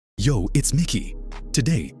Yo, it's Mickey.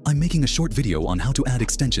 Today, I'm making a short video on how to add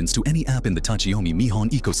extensions to any app in the Tachiyomi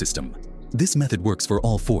Mihon ecosystem. This method works for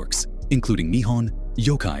all forks, including Mihon,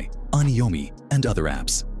 Yokai, Aniyomi, and other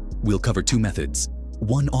apps. We'll cover two methods,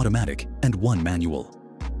 one automatic and one manual.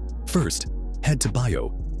 First, head to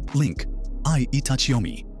bio, link,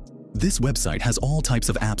 Tachiyomi. This website has all types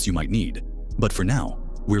of apps you might need, but for now,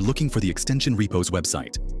 we're looking for the extension repos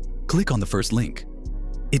website. Click on the first link.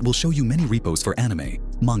 It will show you many repos for anime,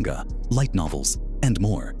 manga, light novels, and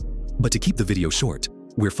more. But to keep the video short,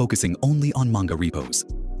 we're focusing only on manga repos.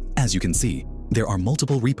 As you can see, there are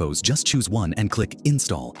multiple repos. Just choose one and click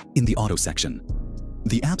Install in the Auto section.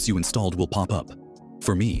 The apps you installed will pop up.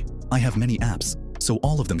 For me, I have many apps, so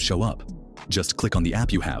all of them show up. Just click on the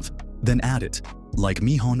app you have, then add it, like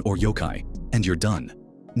Mihon or Yokai, and you're done.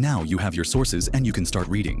 Now you have your sources and you can start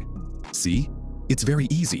reading. See? It's very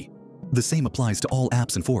easy. The same applies to all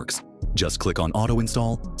apps and forks. Just click on Auto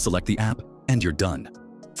Install, select the app, and you're done.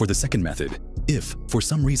 For the second method, if, for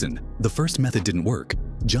some reason, the first method didn't work,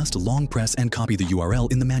 just long press and copy the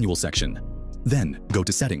URL in the manual section. Then go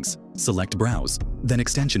to Settings, select Browse, then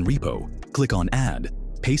Extension Repo, click on Add,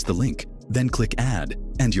 paste the link, then click Add,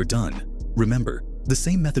 and you're done. Remember, the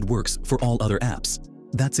same method works for all other apps.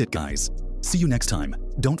 That's it, guys. See you next time.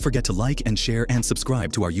 Don't forget to like and share and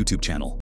subscribe to our YouTube channel.